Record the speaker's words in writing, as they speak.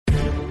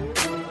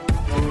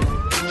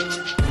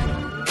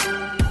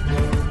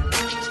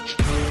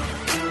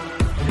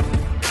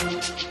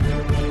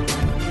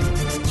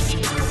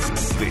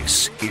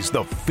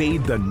the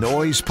Fade the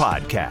Noise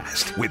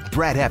podcast with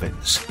Brad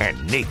Evans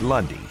and Nate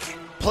Lundy.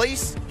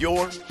 Place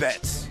your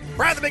bets.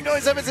 Brad the Big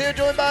Noise Evans here,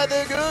 joined by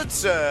the good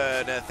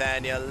sir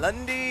Nathaniel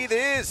Lundy.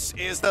 This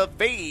is the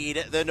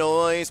Fade the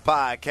Noise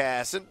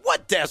podcast. And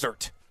what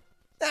desert?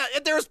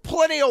 There's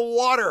plenty of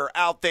water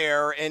out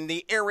there in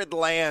the arid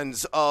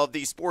lands of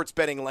the sports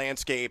betting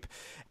landscape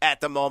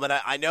at the moment.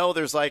 I know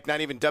there's like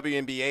not even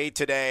WNBA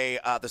today.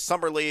 The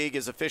Summer League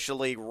is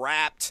officially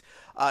wrapped.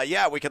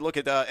 We could look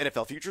at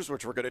NFL futures,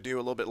 which we're going to do a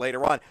little bit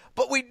later on.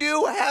 But we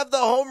do have the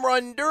Home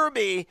Run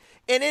Derby.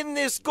 And in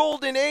this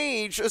golden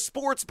age of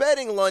sports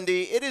betting,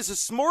 Lundy, it is a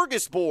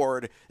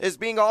smorgasbord is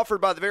being offered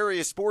by the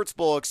various sports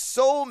books.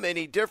 So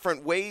many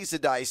different ways to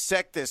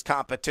dissect this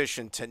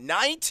competition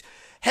tonight.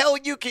 Hell,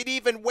 you could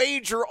even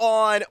wager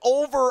on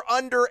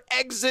over-under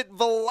exit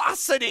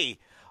velocity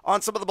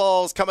on some of the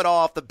balls coming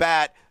off the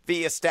bat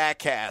via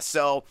StatCast.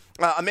 So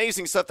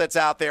amazing stuff that's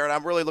out there, and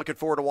I'm really looking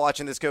forward to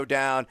watching this go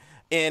down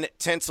in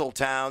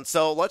Tinseltown.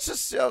 So let's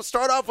just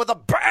start off with a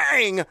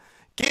bang.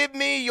 Give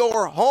me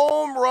your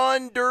Home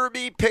Run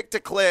Derby pick to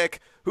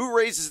click. Who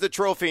raises the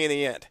trophy in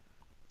the end?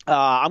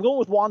 I'm going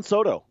with Juan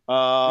Soto.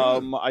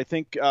 I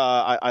think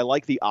I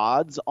like the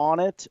odds on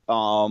it.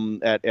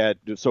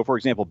 So for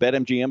example,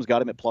 BetMGM's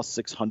got him at plus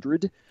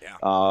 600,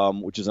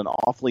 which is an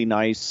awfully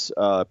nice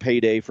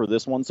payday for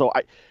this one. So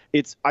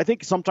I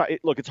think sometimes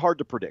it's hard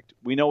to predict.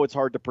 We know it's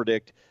hard to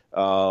predict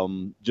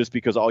just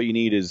because all you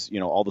need is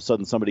all of a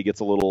sudden somebody gets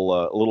a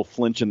little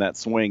flinch in that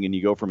swing and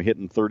you go from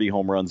hitting 30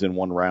 home runs in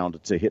one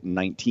round to hitting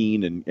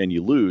 19 and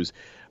you lose.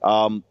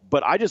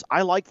 But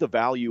I like the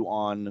value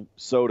on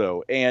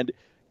Soto. And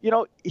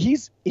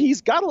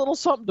he's got a little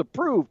something to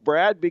prove,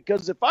 Brad,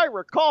 because if I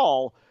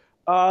recall,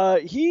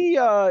 he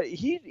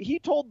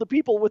told the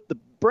people with the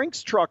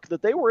Brinks truck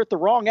that they were at the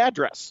wrong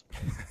address.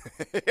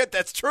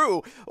 That's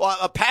true.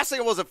 Well,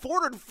 passing was a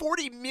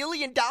 $440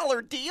 million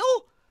deal.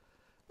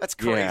 That's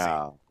crazy.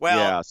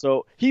 Yeah.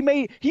 So he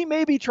may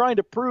be trying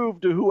to prove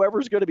to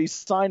whoever's going to be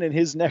signing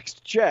his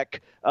next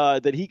check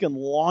that he can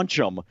launch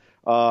them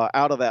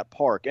out of that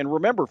park. And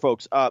remember,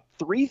 folks,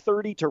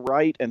 330 to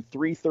right and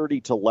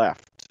 330 to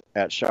left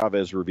at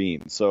Chavez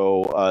Ravine.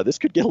 So this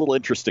could get a little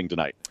interesting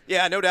tonight.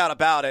 Yeah, no doubt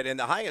about it. And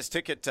the highest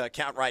ticket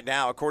count right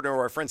now, according to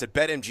our friends at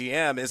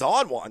BetMGM, is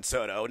on Juan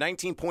Soto.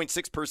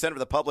 19.6% of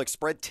the public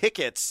spread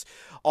tickets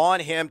on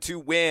him to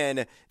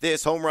win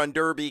this Home Run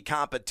Derby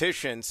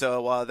competition.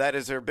 So that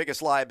is their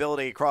biggest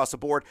liability across the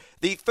board.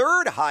 The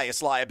third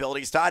highest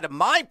liability is tied to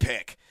my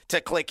pick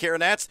to click here,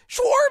 and that's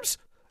Schwarbs.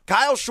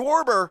 Kyle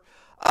Schwarber.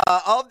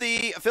 Of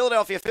the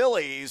Philadelphia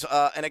Phillies,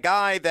 and a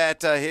guy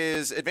that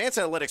his advanced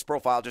analytics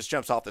profile just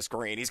jumps off the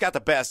screen. He's got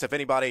the best of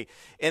anybody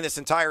in this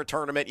entire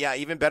tournament. Yeah,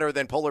 even better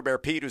than Polar Bear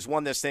Pete, who's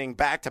won this thing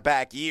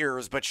back-to-back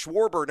years. But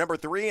Schwarber, number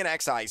 3 in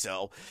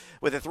xISO,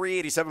 with a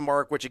 387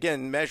 mark, which,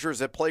 again,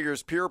 measures a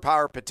player's pure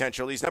power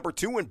potential. He's number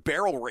 2 in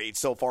barrel rate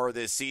so far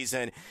this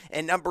season,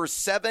 and number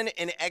 7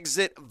 in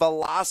exit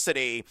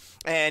velocity.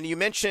 And you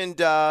mentioned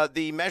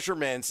the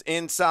measurements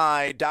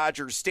inside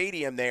Dodger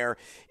Stadium there.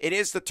 It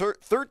is the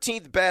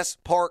 13th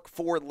best park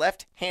for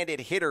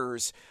left-handed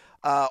hitters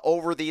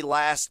over the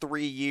last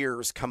 3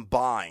 years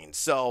combined.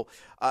 So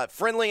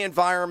friendly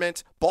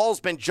environment. Ball's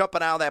been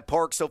jumping out of that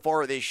park so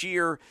far this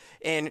year.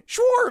 And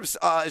Schwarbs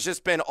has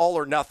just been all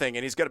or nothing,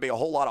 and he's going to be a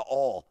whole lot of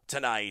all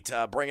tonight,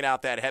 bringing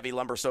out that heavy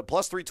lumber. So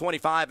plus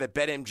 325 at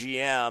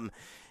BetMGM.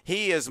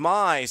 He is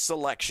my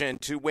selection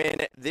to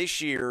win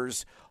this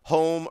year's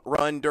Home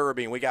Run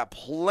Derby. We got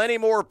plenty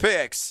more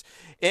picks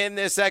in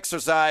this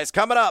exercise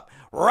coming up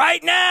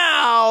right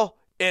now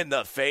in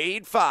the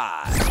Fade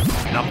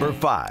 5. Number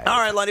 5. All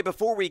right, Lundy,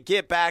 before we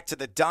get back to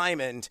the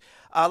diamond,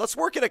 let's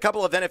work at a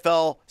couple of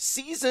NFL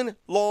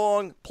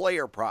season-long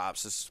player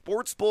props. The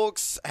sports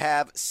books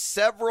have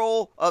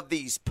several of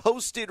these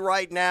posted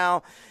right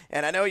now,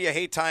 and I know you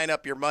hate tying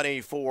up your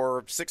money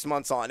for 6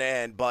 months on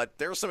end, but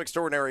there's some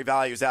extraordinary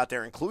values out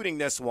there, including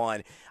this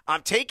one.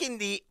 I'm taking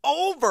the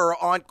over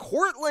on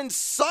Courtland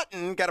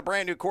Sutton, got a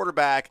brand-new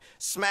quarterback,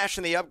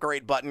 smashing the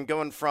upgrade button,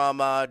 going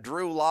from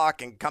Drew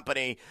Lock and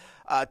company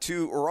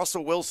to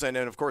Russell Wilson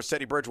and, of course,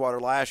 Teddy Bridgewater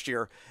last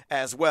year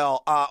as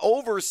well.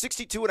 Over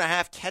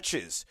 62.5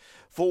 catches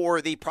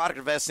for the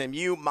product of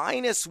SMU,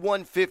 minus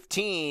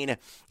 115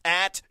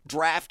 at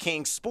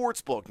DraftKings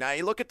Sportsbook. Now,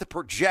 you look at the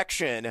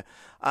projection,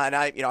 and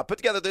I put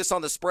together this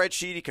on the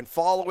spreadsheet. You can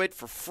follow it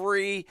for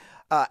free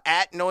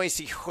at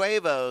Noisy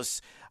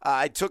Huevos.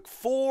 I took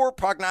 4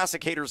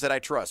 prognosticators that I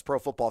trust: Pro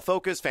Football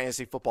Focus,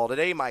 Fantasy Football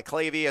Today, Mike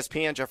Clavey,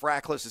 ESPN, Jeff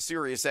Ratcliffe of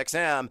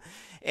SiriusXM,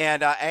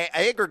 and I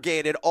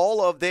aggregated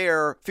all of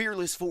their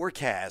fearless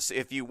forecasts,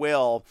 if you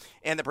will,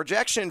 and the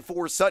projection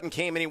for Sutton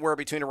came anywhere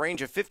between a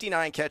range of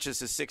 59 catches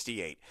to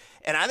 68,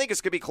 and I think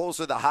it's going to be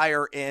closer to the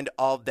higher end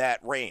of that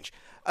range.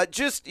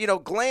 Just,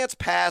 glance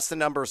past the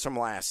numbers from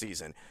last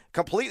season.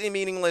 Completely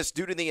meaningless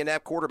due to the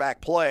inept quarterback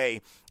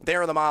play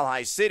there in the Mile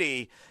High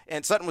City.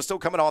 And Sutton was still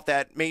coming off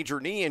that major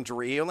knee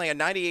injury. He only had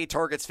 98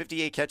 targets,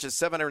 58 catches,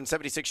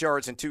 776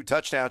 yards, and 2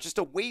 touchdowns. Just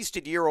a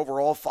wasted year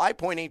overall,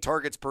 5.8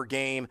 targets per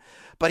game.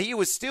 But he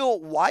was still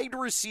wide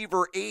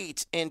receiver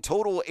 8 in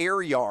total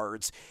air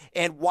yards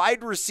and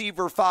wide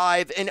receiver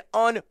 5 in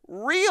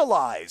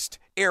unrealized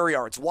air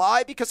yards.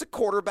 Why? Because the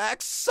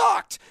quarterback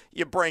sucked.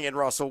 You bring in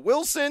Russell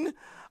Wilson,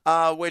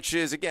 which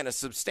is, again, a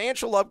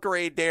substantial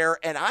upgrade there.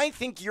 And I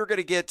think you're going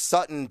to get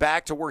Sutton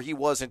back to where he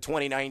was in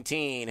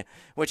 2019,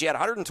 which he had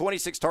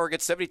 126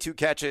 targets, 72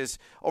 catches,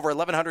 over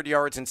 1,100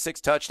 yards, and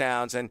 6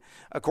 touchdowns. And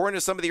according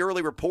to some of the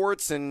early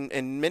reports and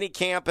mini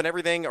camp and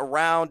everything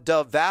around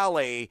Dove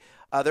Valley,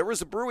 there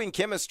was a brewing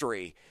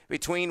chemistry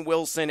between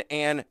Wilson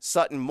and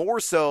Sutton,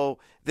 more so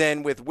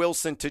than with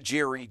Wilson to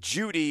Jerry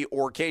Jeudy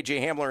or KJ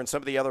Hamler and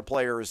some of the other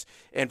players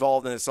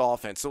involved in this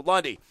offense. So,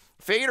 Lundy,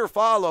 fade or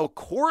follow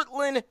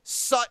Courtland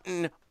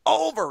Sutton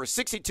over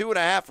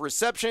 62.5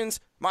 receptions,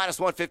 minus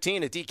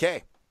 115 at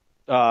DK.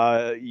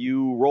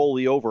 You roll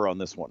the over on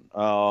this one.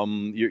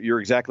 You're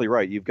exactly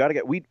right. You've got to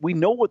get. We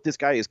know what this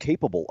guy is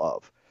capable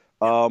of.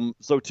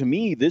 So to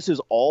me, this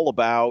is all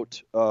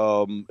about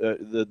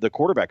the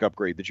quarterback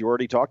upgrade that you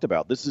already talked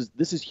about. This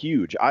is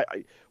huge.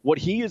 What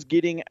he is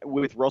getting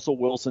with Russell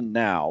Wilson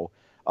now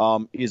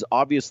is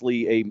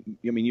obviously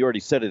you already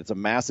said it. It's a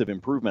massive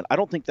improvement. I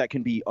don't think that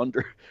can be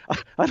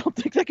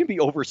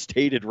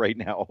overstated right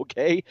now.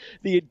 Okay.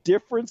 The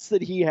difference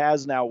that he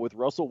has now with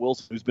Russell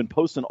Wilson, who's been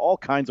posting all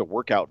kinds of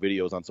workout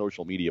videos on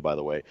social media, by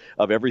the way,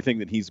 of everything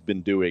that he's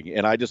been doing.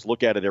 And I just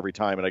look at it every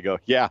time and I go,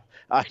 yeah,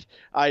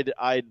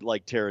 I'd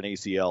like tear an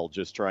ACL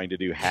just trying to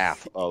do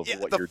half of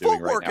what you're doing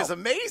right now. The footwork is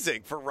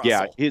amazing for Russell.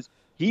 Yeah.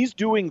 He's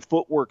doing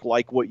footwork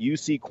like what you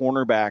see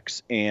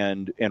cornerbacks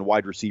and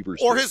wide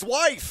receivers or do. His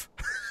wife.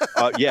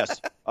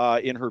 Yes,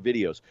 in her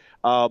videos.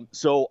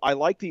 So I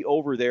like the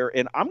over there,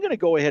 and I'm going to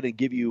go ahead and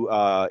give you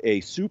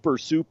a super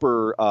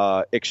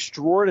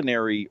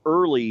extraordinary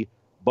early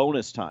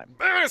bonus time.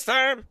 Bonus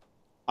time.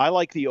 I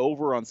like the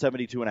over on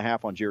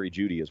 72.5 on Jerry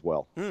Jeudy as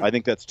well. I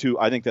think that's too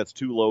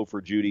low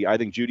for Jeudy. I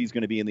think Judy's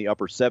going to be in the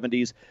upper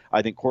 70s.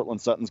 I think Courtland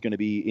Sutton's going to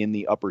be in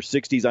the upper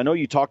 60s. I know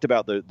you talked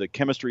about the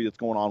chemistry that's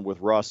going on with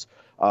Russ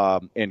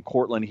and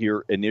Courtland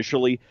here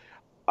initially.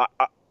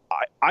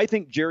 I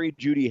think Jerry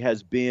Jeudy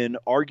has been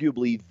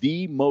arguably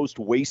the most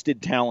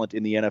wasted talent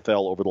in the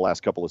NFL over the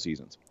last couple of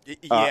seasons.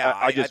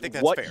 I think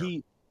that's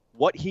fair.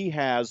 What he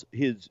has,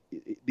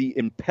 the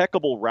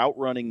impeccable route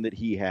running that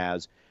he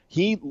has.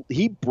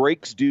 He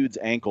breaks dudes'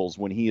 ankles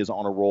when he is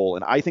on a roll,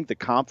 and I think the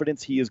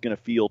confidence he is going to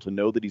feel to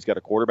know that he's got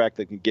a quarterback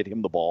that can get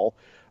him the ball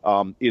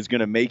is going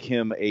to make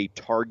him a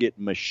target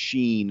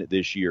machine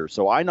this year.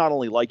 So I not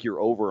only like your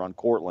over on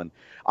Courtland,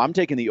 I'm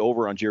taking the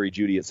over on Jerry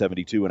Jeudy at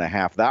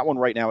 72.5. That one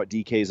right now at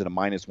DK is at a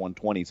minus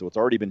 120, so it's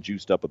already been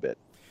juiced up a bit.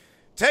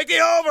 Take the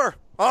over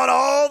on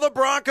all the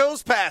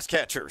Broncos pass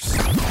catchers.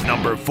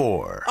 Number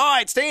 4. All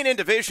right, staying in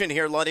division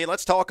here, Lundy.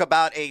 Let's talk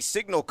about a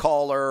signal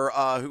caller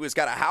who has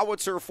got a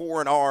howitzer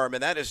for an arm,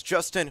 and that is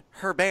Justin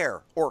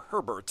Herbert, or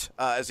Herbert,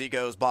 as he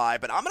goes by.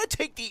 But I'm going to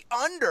take the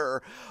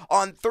under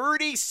on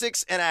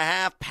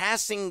 36.5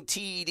 passing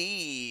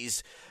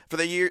TDs for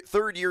the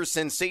third-year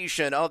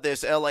sensation of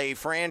this L.A.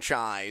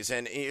 franchise.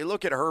 And you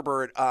look at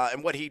Herbert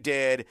and what he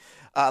did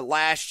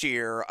last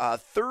year,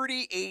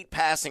 38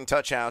 passing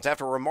touchdowns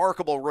after a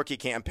remarkable rookie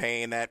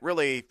campaign that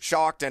really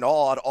shocked and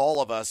awed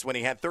all of us when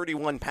he had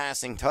 31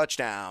 passing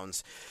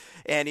touchdowns.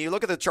 And you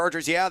look at the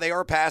Chargers, yeah, they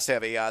are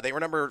pass-heavy. They were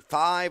number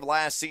 5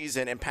 last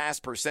season in pass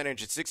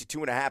percentage at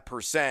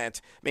 62.5%,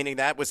 meaning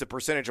that was a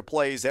percentage of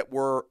plays that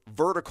were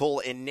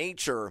vertical in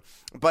nature.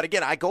 But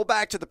again, I go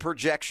back to the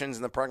projections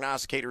and the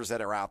prognosticators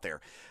that are out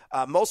there.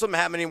 Most of them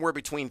have anywhere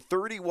between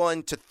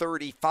 31 to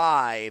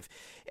 35,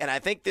 and I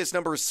think this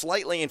number is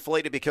slightly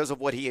inflated because of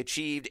what he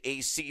achieved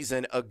a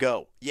season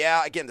ago.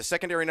 Yeah, again, the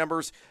secondary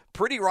numbers,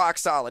 pretty rock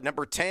solid.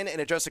 Number 10 in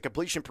adjusted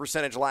completion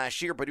percentage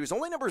last year, but he was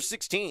only number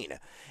 16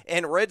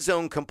 in red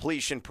zone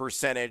completion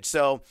percentage.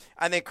 So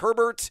I think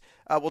Herbert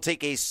will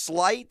take a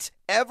slight,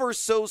 ever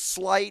so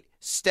slight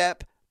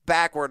step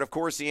backward. Of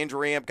course, the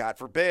injury, God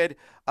forbid,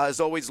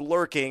 is always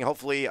lurking.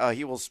 Hopefully,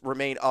 he will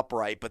remain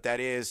upright, but that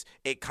is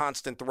a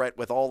constant threat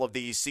with all of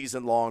these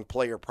season-long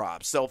player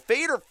props. So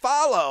fade or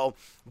follow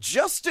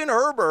Justin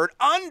Herbert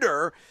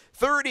under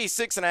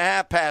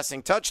 36.5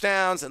 passing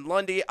touchdowns. And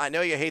Lundy, I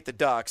know you hate the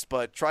Ducks,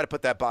 but try to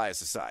put that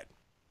bias aside.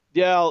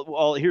 Yeah,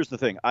 well, here's the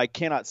thing. I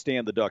cannot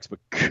stand the Ducks, but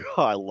God,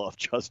 I love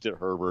Justin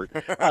Herbert.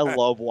 I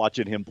love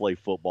watching him play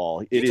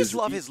football. You just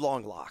love his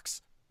long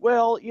locks.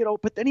 Well,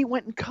 but then he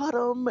went and cut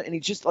him, and he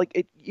just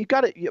you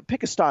got to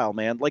pick a style,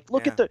 man. Like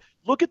look at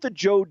the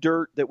Joe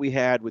Dirt that we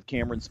had with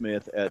Cameron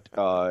Smith at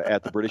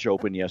the British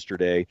Open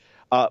yesterday.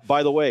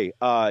 By the way,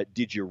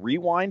 did you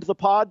rewind the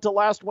pod to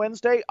last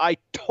Wednesday? I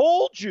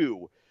told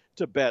you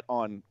to bet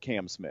on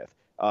Cam Smith.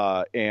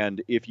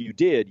 And if you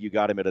did, you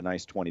got him at a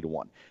nice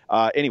 20-1.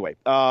 Anyway,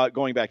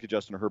 going back to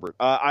Justin Herbert,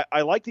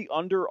 I like the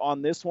under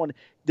on this one.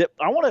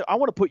 I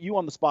want to put you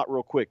on the spot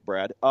real quick,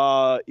 Brad.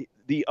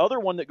 The other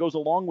one that goes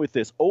along with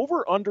this,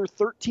 over under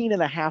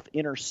 13.5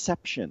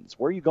 interceptions.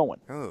 Where are you going?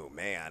 Oh,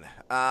 man.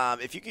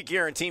 If you could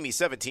guarantee me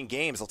 17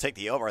 games, I'll take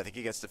the over. I think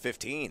he gets to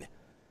 15.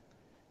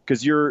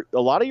 Because a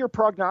lot of your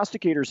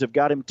prognosticators have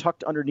got him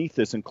tucked underneath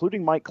this,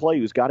 including Mike Clay,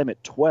 who's got him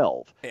at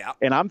 12. Yeah.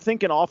 And I'm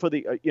thinking off of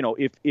the,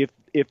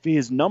 if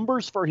his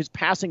numbers for his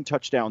passing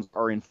touchdowns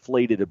are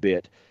inflated a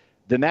bit,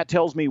 then that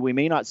tells me we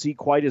may not see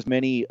quite as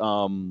many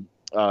of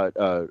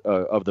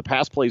the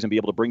pass plays and be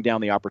able to bring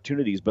down the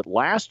opportunities. But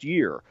last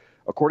year,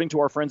 according to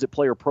our friends at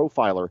Player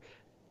Profiler,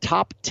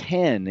 top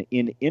 10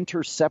 in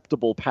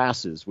interceptable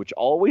passes, which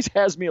always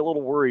has me a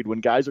little worried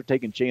when guys are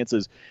taking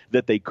chances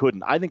that they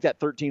couldn't. I think that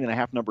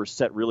 13.5 number is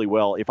set really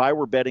well. If I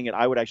were betting it,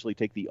 I would actually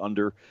take the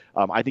under.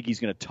 I think he's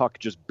going to tuck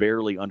just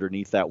barely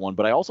underneath that one.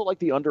 But I also like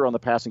the under on the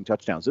passing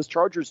touchdowns. This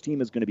Chargers team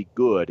is going to be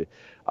good,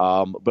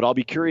 but I'll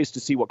be curious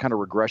to see what kind of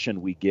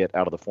regression we get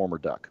out of the former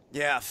Duck.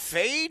 Yeah,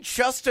 fade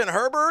Justin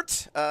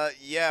Herbert.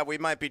 Yeah, we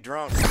might be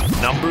drunk.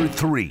 Number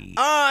 3.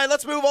 All right,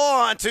 let's move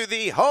on to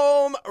the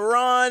Home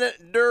Run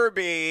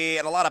Derby.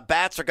 And a lot of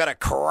bats are going to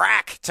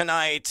crack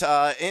tonight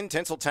in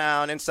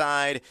Tinseltown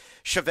inside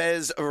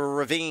Chavez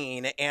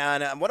Ravine.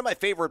 And one of my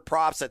favorite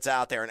props that's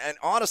out there, and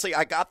honestly,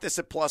 I got this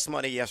at plus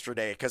money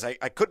yesterday because I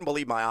couldn't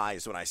believe my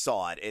eyes when I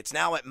saw it. It's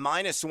now at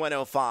minus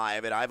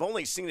 105, and I've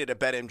only seen it at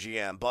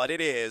BetMGM, but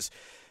it is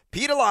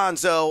Pete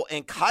Alonso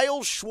and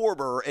Kyle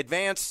Schwarber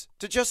advance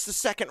to just the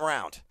second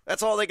round.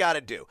 That's all they got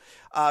to do.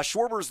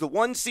 Schwarber's the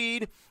 1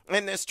 seed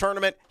in this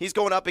tournament. He's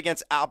going up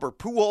against Albert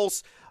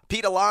Pujols.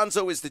 Pete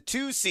Alonso is the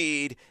 2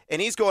 seed,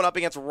 and he's going up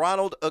against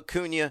Ronald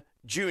Acuna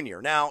Jr.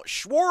 Now,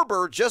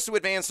 Schwarber, just to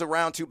advance to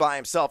round 2 by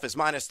himself, is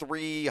minus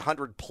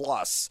 300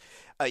 plus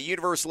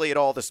universally at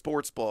all the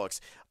sports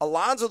books.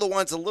 Alonso, the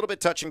one's a little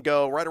bit touch and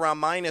go, right around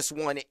minus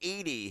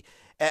 180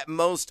 at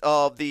most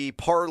of the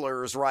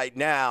parlors right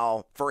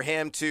now for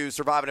him to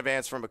survive an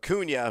advance from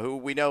Acuna, who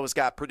we know has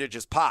got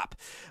prodigious pop.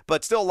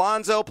 But still,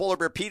 Alonso, Polar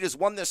Bear Pete, has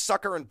won this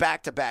sucker in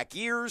back-to-back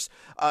years.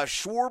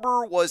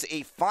 Schwarber was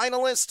a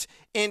finalist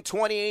in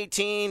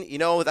 2018. You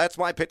know, that's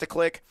my pick to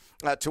click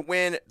to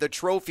win the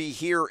trophy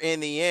here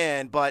in the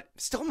end. But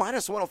still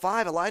minus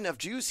 105, a lot enough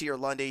juice here,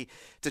 Lundy,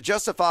 to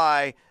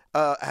justify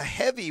a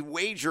heavy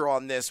wager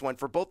on this one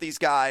for both these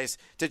guys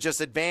to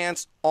just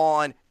advance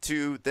on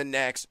to the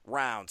next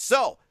round.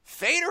 So,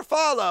 fade or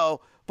follow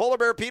Polar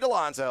Bear Pete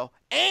Alonso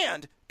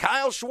and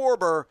Kyle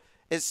Schwarber.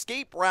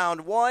 Escape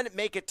round 1,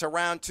 make it to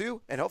round 2,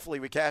 and hopefully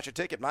we cash a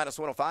ticket minus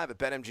 105 at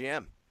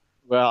BetMGM.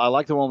 Well, I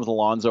like the one with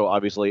Alonso,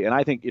 obviously, and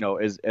I think,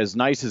 as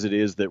nice as it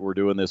is that we're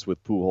doing this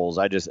with Pujols,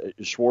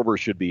 Schwarber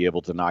should be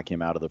able to knock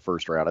him out of the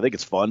first round. I think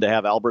it's fun to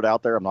have Albert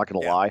out there. I'm not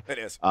going to lie. It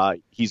is.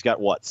 He's got,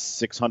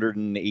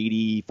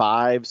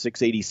 685,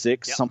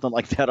 686, something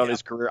like that on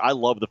his career. I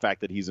love the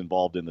fact that he's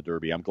involved in the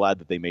Derby. I'm glad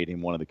that they made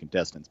him one of the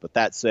contestants. But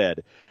that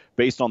said,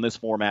 based on this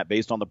format,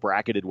 based on the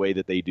bracketed way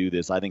that they do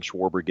this, I think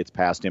Schwarber gets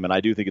past him, and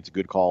I do think it's a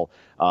good call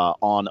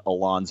on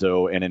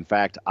Alonso. And in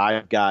fact,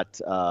 I've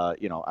got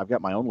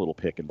my own little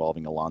pick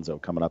involving Alonso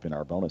coming up in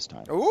our bonus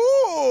time.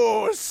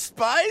 Ooh,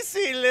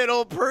 spicy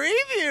little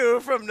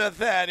preview from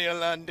Nathaniel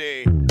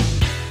Lundy.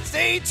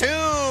 Stay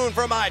tuned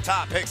for my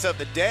top picks of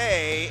the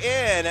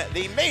day in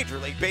the Major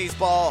League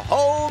Baseball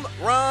Home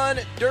Run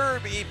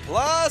Derby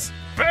plus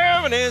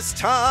bonus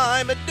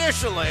time,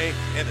 additionally,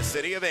 in the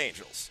City of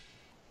Angels.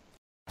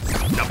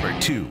 Number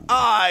 2.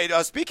 All right,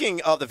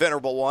 speaking of the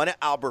venerable one,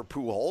 Albert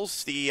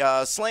Pujols,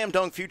 the slam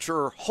dunk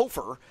future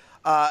Hofer,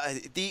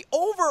 the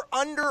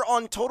over-under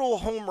on total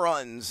home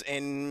runs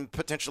in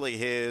potentially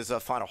his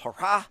final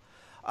hurrah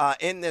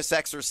in this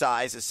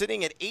exercise is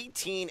sitting at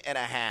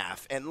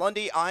 18.5. And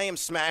Lundy, I am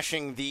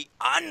smashing the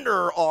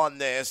under on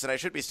this, and I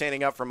should be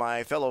standing up for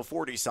my fellow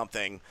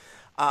 40-something.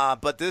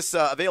 But this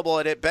available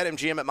at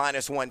BetMGM at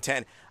minus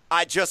 110.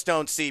 I just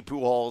don't see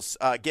Pujols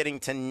getting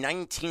to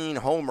 19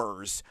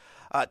 homers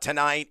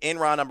tonight in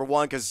round number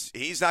 1 because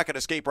he's not going to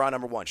escape round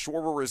number 1.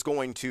 Schwarber is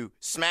going to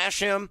smash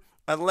him,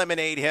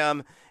 eliminate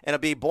him, and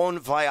it'll be bon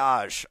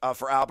voyage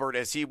for Albert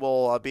as he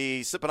will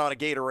be sipping on a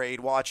Gatorade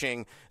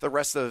watching the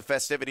rest of the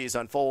festivities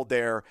unfold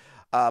there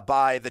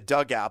by the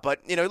dugout.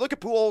 But, look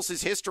at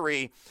Pujols'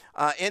 history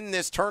in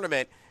this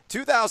tournament.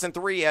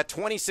 2003, he had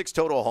 26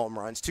 total home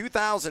runs.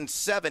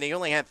 2007, he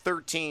only had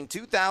 13.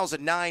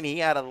 2009, he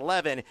had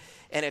 11.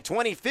 And in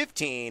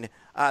 2015,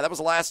 that was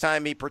the last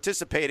time he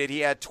participated, he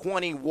had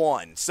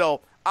 21.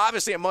 So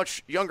obviously a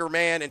much younger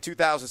man in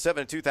 2007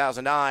 and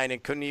 2009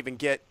 and couldn't even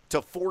get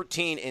to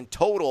 14 in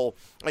total.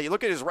 You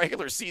look at his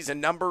regular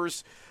season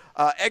numbers,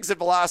 exit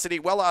velocity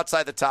well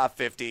outside the top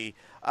 50,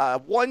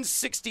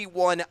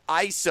 161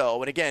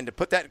 ISO. And again, to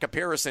put that in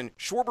comparison,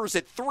 Schwarber's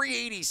at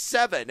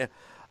 387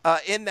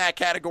 in that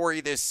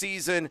category this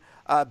season.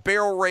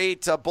 Barrel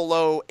rate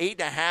below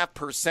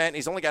 8.5%.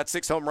 He's only got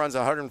 6 home runs,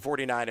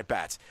 149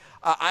 at-bats.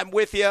 I'm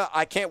with you.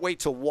 I can't wait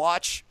to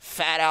watch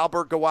Fat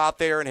Albert go out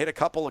there and hit a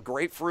couple of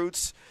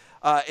grapefruits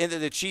into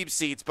the cheap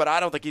seats, but I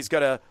don't think he's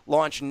going to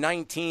launch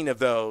 19 of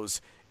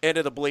those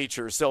into the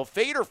bleachers. So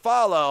fade or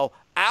follow,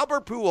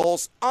 Albert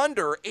Pujols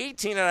under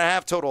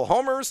 18.5 total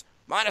homers,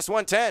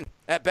 -110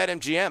 at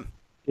BetMGM.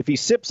 If he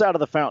sips out of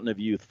the fountain of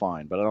youth,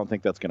 fine, but I don't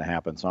think that's going to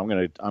happen. So I'm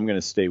going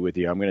to stay with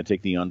you. I'm going to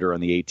take the under on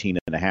the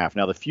 18.5.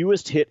 Now, the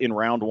fewest hit in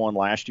round one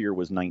last year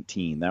was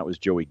 19. That was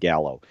Joey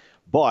Gallo,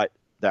 but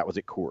that was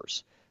at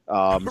Coors.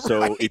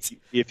 So right.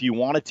 if you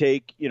want to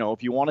take 10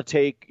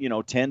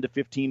 to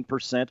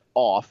 15%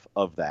 off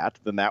of that,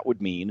 then that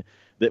would mean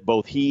that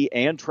both he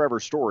and Trevor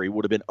Story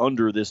would have been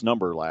under this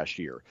number last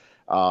year.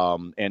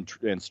 And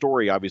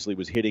Story obviously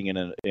was hitting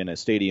in a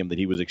stadium that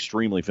he was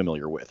extremely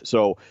familiar with.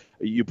 So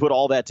you put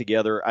all that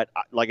together.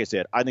 Like I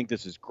said, I think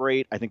this is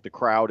great. I think the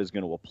crowd is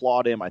going to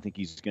applaud him. I think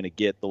he's going to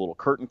get the little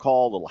curtain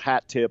call, little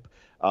hat tip.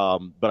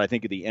 But I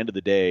think at the end of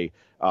the day,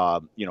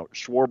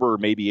 Schwarber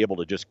may be able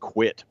to just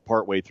quit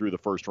partway through the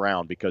first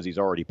round because he's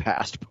already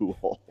passed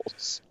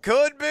Pujols.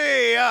 Could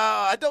be.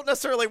 I don't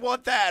necessarily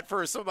want that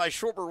for some of my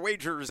Schwarber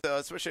wagers,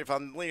 especially if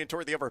I'm leaning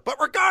toward the over. But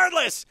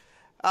regardless,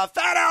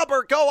 Fat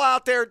Albert, go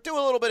out there, do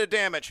a little bit of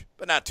damage,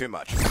 but not too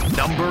much.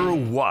 Number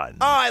 1.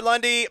 All right,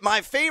 Lundy,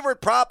 my favorite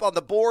prop on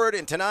the board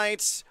in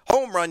tonight's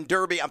Home Run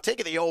Derby, I'm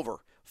taking the over.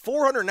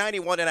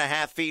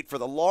 491.5 feet for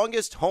the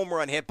longest home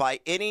run hit by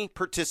any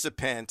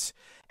participant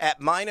at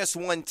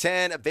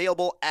 -110,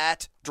 available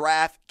at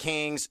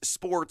DraftKings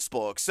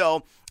Sportsbook.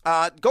 So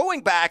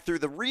going back through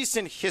the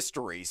recent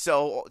history,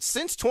 so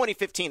since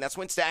 2015, that's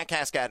when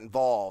StatCast got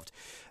involved.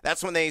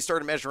 That's when they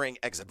started measuring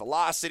exit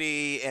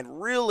velocity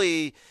and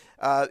really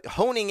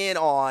honing in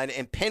on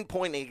and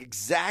pinpointing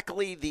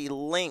exactly the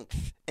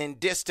length and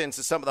distance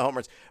of some of the home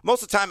runs.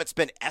 Most of the time it's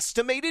been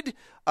estimated.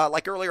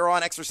 Like earlier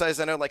on exercise,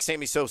 I know like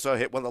Sammy Sosa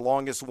hit one of the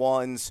longest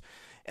ones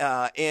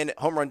in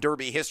home run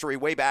derby history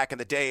way back in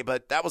the day,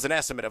 but that was an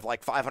estimate of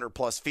like 500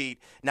 plus feet,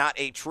 not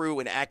a true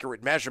and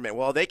accurate measurement.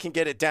 Well, they can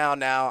get it down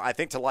now, I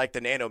think, to like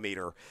the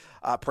nanometer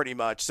pretty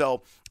much.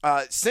 So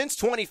since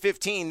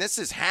 2015, this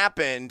has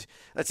happened.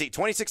 Let's see,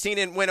 2016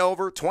 it went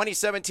over,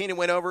 2017 it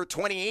went over,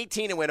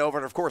 2018 it went over,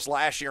 and of course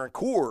last year in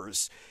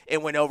Coors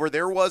it went over.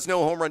 There was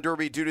no home run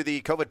derby due to the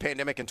COVID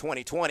pandemic in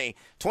 2020.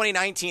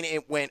 2019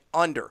 it went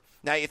under.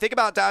 Now you think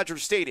about Dodger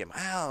Stadium.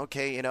 Oh,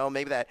 okay,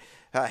 maybe that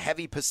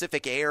heavy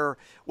Pacific air.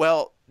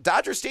 Well,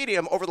 Dodger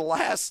Stadium over the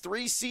last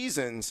 3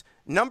 seasons,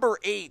 number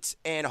 8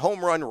 in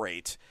home run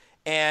rate.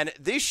 And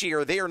this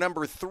year, they are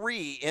number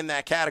 3 in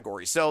that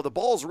category. So the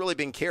ball's really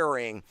been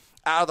carrying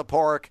out of the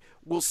park.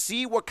 We'll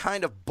see what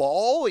kind of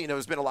ball.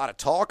 There's been a lot of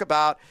talk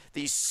about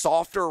the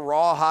softer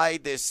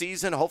rawhide this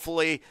season.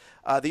 Hopefully,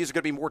 these are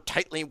going to be more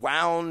tightly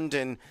wound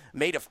and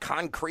made of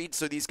concrete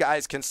so these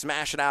guys can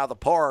smash it out of the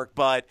park.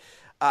 But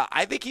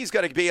I think he's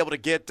going to be able to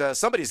get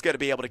somebody's going to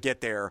be able to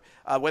get there,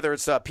 whether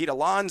it's Pete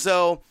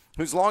Alonso,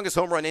 whose longest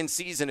home run in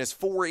season is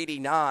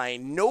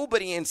 489.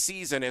 Nobody in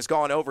season has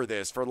gone over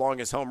this for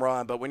longest home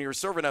run, but when you're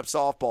serving up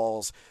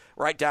softballs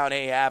right down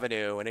A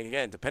Avenue, and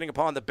again, depending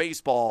upon the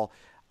baseball,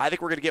 I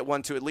think we're going to get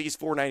one to at least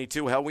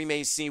 492. Hell, we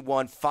may see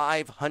one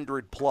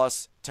 500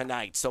 plus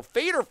tonight. So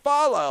fade or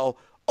follow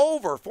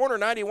over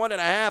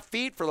 491.5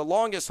 feet for the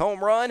longest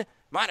home run,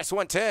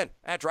 -110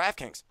 at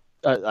DraftKings.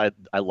 I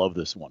love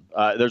this one.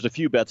 There's a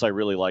few bets I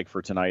really like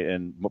for tonight,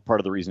 and part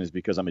of the reason is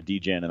because I'm a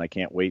DGen and I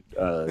can't wait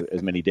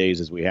as many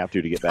days as we have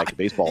to get back to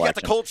baseball you got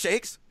action. the cold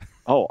shakes?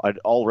 Oh,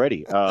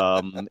 already.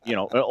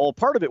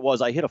 Part of it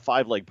was I hit a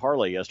 5-leg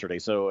parlay yesterday,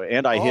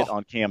 and I hit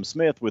on Cam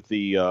Smith with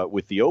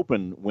the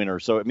Open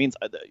winner. So it means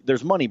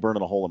there's money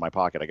burning a hole in my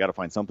pocket. I got to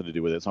find something to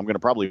do with it. So I'm going to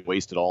probably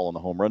waste it all on the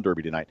home run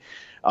derby tonight.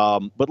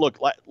 But look,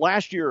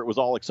 last year it was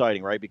all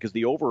exciting, right? Because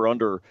the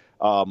over/under,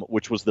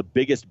 which was the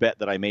biggest bet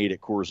that I made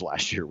at Coors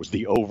last year, was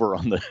the over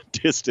on the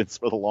distance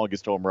for the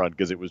longest home run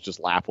because it was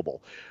just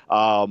laughable.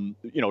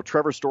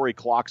 Trevor Story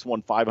clocks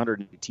one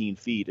 518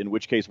 feet, in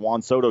which case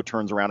Juan Soto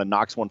turns around and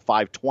knocks one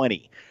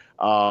 520.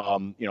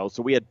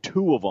 So we had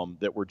 2 of them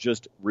that were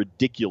just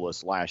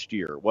ridiculous last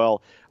year.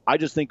 Well, I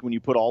just think when you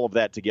put all of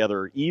that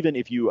together, even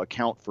if you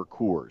account for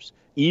Coors,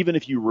 even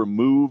if you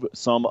remove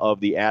some of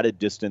the added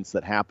distance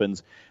that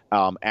happens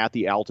at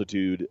the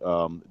altitude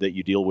that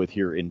you deal with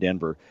here in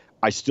Denver,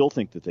 I still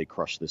think that they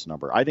crush this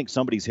number. I think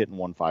somebody's hitting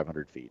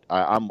 500 feet.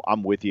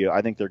 I'm with you.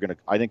 I think they're going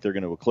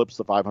to eclipse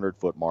the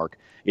 500-foot mark.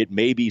 It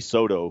may be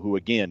Soto, who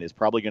again is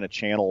probably going to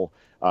channel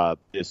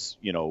this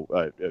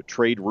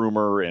trade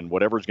rumor and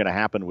whatever's going to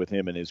happen with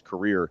him in his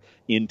career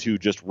into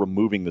just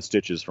removing the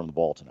stitches from the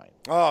ball tonight.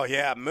 Oh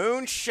yeah,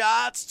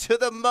 moonshots to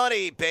the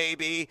money,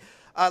 baby.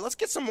 Let's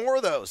get some more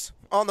of those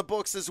on the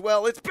books as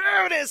well. It's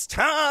bonus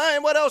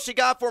time. What else you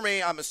got for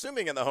me? I'm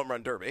assuming in the home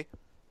run derby.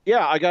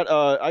 Yeah,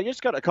 I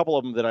just got a couple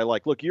of them that I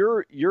like. Look,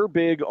 you're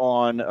big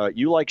on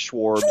you like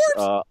Schwartz.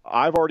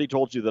 I've already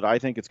told you that I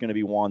think it's going to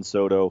be Juan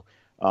Soto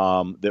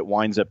that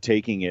winds up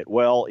taking it.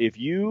 Well, if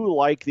you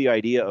like the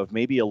idea of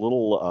maybe a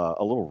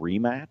little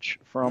rematch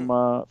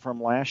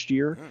from last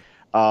year,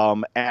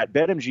 At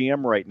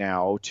BetMGM right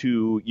now,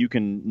 you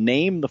can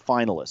name the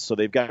finalists. So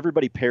they've got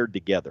everybody paired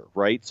together,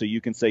 right? So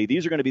you can say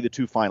these are going to be the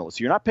two finalists.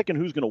 So you're not picking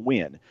who's going to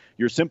win.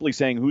 You're simply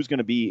saying who's going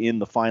to be in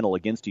the final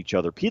against each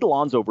other. Pete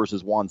Alonso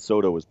versus Juan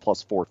Soto is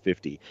plus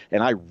 450,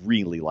 and I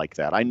really like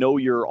that. I know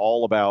you're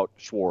all about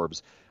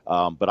Schwarbs,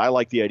 but I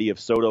like the idea of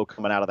Soto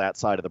coming out of that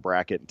side of the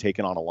bracket and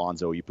taking on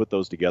Alonso. You put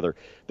those together,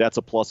 that's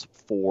a plus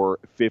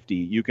 450.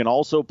 You can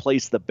also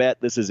place the bet.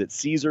 This is at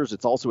Caesars.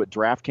 It's also at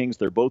DraftKings.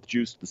 They're both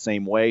juiced the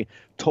same way.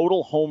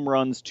 Total home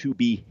runs to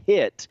be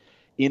hit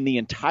in the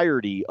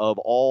entirety of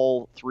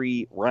all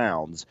three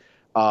rounds,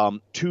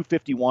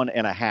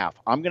 251.5.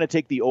 I'm going to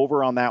take the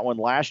over on that one.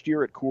 Last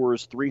year at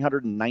Coors,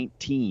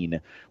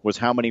 319 was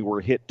how many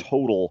were hit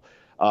total.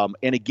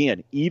 And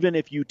again, even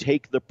if you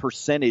take the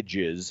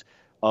percentages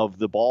of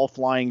the ball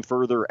flying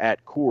further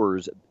at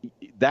Coors,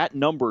 that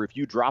number, if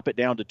you drop it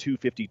down to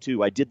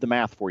 252, I did the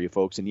math for you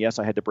folks, and yes,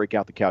 I had to break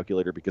out the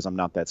calculator because I'm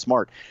not that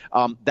smart.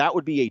 That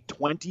would be a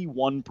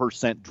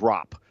 21%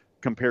 drop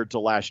compared to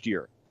last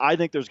year. I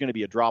think there's going to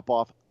be a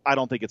drop-off. I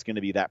don't think it's going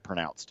to be that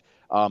pronounced.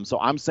 So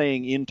I'm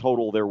saying in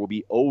total there will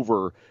be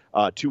over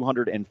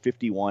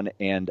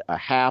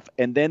 251.5.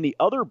 And then the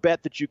other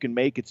bet that you can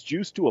make, it's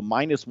juiced to a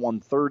minus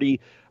 130.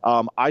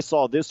 I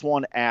saw this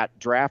one at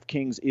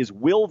DraftKings, is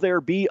will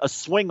there be a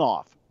swing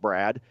off,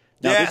 Brad?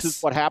 Now, Yes. This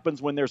is what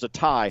happens when there's a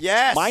tie.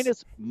 Yes.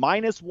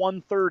 Minus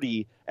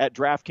 130 at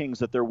DraftKings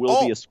that there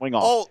will be a swing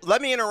off. Oh,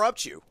 let me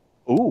interrupt you.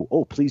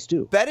 Oh, please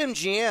do.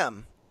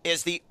 BetMGM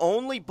is the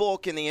only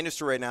book in the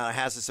industry right now that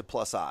has this at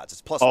plus odds.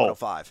 It's plus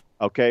 105.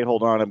 Okay,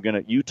 hold on.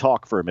 You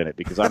talk for a minute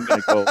because I'm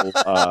going to go.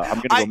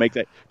 Go make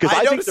that, because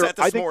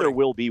I think there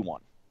will be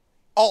one.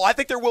 Oh, I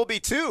think there will be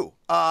two.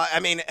 I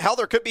mean, hell,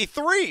 there could be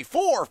 3,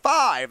 4,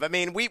 5. I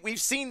mean,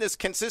 we've seen this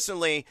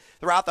consistently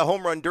throughout the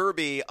home run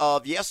derby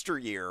of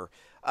yesteryear.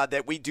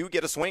 That we do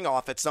get a swing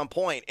off at some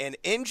point. And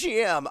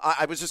MGM,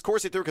 I was just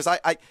coursing through because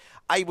I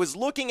was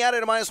looking at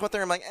it at minus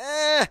 130. I'm like,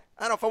 I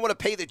don't know if I want to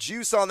pay the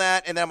juice on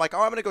that. And then I'm like, I'm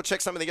going to go check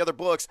some of the other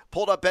books.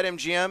 Pulled up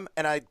BetMGM,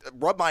 and I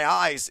rubbed my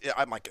eyes.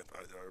 I'm like,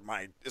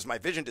 is my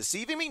vision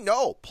deceiving me?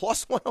 No,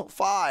 plus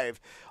 105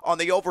 on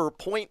the over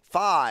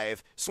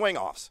 0.5 swing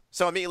offs.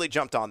 So immediately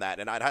jumped on that,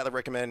 and I'd highly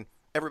recommend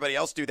everybody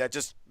else do that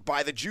just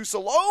by the juice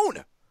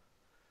alone.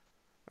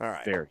 All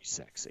right. Very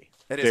sexy.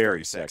 It is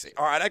very sexy.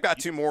 All right, I got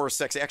 2 more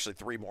sexy, actually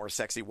 3 more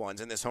sexy ones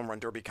in this home run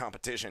derby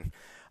competition.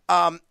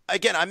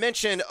 Again, I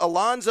mentioned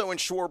Alonso and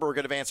Schwarber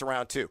could advance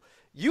around 2.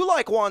 You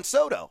like Juan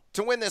Soto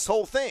to win this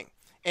whole thing.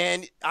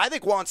 And I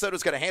think Juan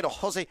Soto's going to handle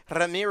Jose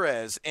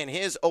Ramirez in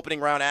his opening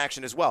round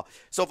action as well.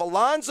 So if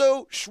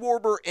Alonso,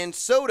 Schwarber, and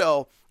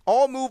Soto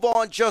all move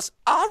on just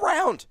a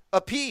round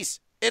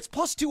apiece, it's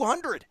plus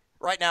 200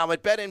 right now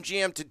at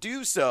BetMGM to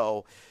do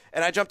so.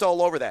 And I jumped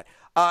all over that.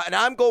 And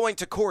I'm going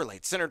to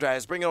correlate,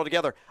 synergize, bring it all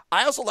together.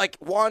 I also like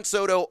Juan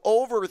Soto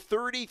over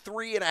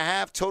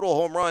 33.5 total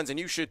home runs, and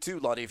you should too,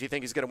 Lundy, if you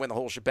think he's going to win the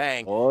whole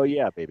shebang. Oh,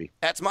 yeah, baby.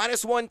 That's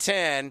minus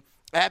 110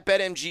 at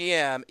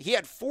BetMGM. He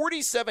had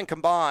 47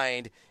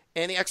 combined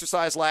in the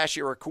exercise last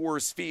year at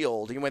Coors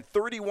Field. He went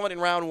 31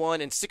 in round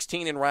 1 and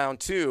 16 in round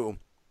 2.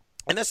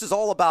 And this is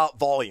all about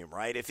volume,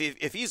 right?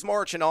 If he's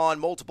marching on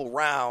multiple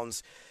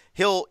rounds,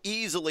 he'll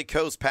easily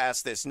coast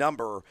past this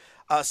number.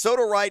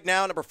 Soto right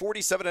now, number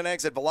 47 in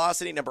exit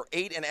velocity, number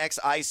 8 in X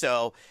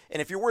ISO.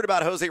 And if you're worried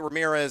about Jose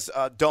Ramirez,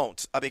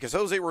 don't. Because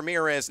Jose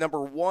Ramirez,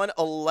 number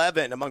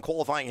 111 among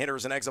qualifying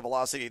hitters in exit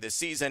velocity this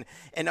season,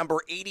 and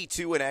number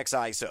 82 in X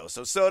ISO.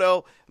 So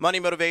Soto, money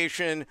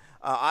motivation,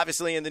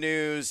 obviously in the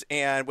news,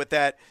 and with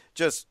that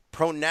just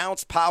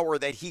pronounced power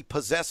that he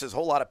possesses,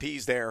 whole lot of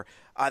P's there,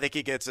 I think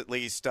he gets at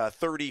least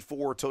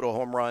 34 total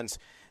home runs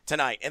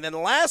tonight. And then the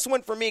last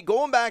one for me,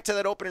 going back to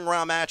that opening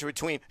round match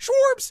between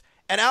Schwartz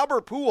and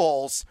Albert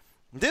Pujols,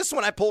 this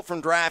one I pulled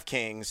from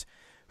DraftKings.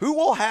 Who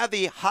will have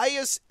the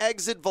highest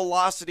exit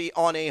velocity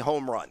on a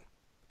home run?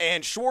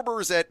 And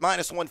Schwarber's at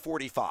minus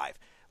 145.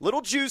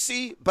 Little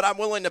juicy, but I'm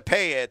willing to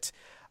pay it.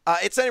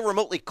 It's not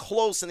remotely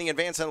close in the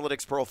advanced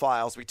analytics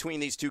profiles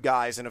between these two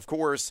guys. And, of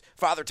course,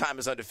 Father Time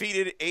is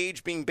undefeated.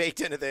 Age being baked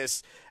into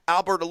this.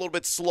 Albert a little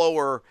bit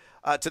slower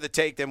to the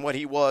take than what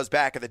he was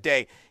back in the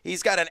day.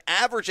 He's got an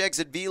average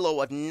exit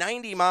velo of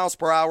 90 miles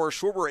per hour.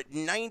 Schwarber at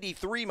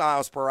 93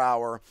 miles per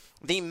hour.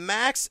 The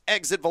max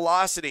exit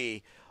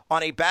velocity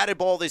on a batted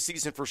ball this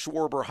season for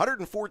Schwarber,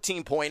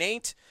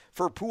 114.8.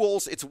 For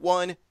Pujols, it's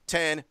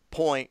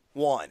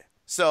 110.1.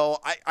 So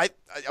I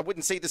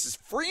wouldn't say this is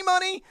free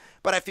money,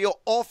 but I feel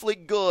awfully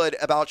good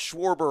about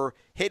Schwarber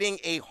hitting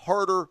a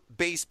harder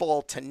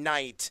baseball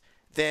tonight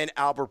than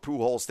Albert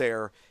Pujols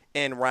there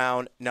in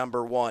round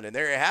number 1. And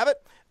there you have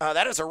it.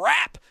 That is a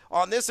wrap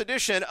on this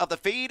edition of the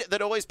Feed the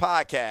Noise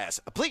podcast.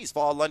 Please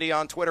follow Lundy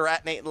on Twitter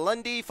at Nate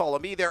Lundy. Follow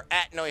me there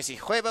at Noisy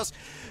Huevos.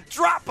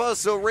 Drop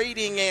us a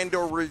rating and a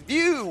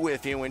review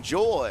if you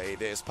enjoy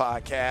this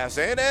podcast.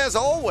 And as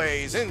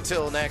always,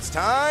 until next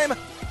time,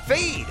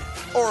 feed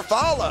or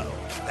follow.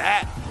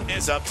 That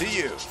is up to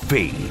you.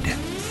 Feed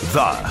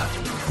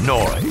the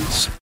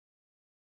Noise.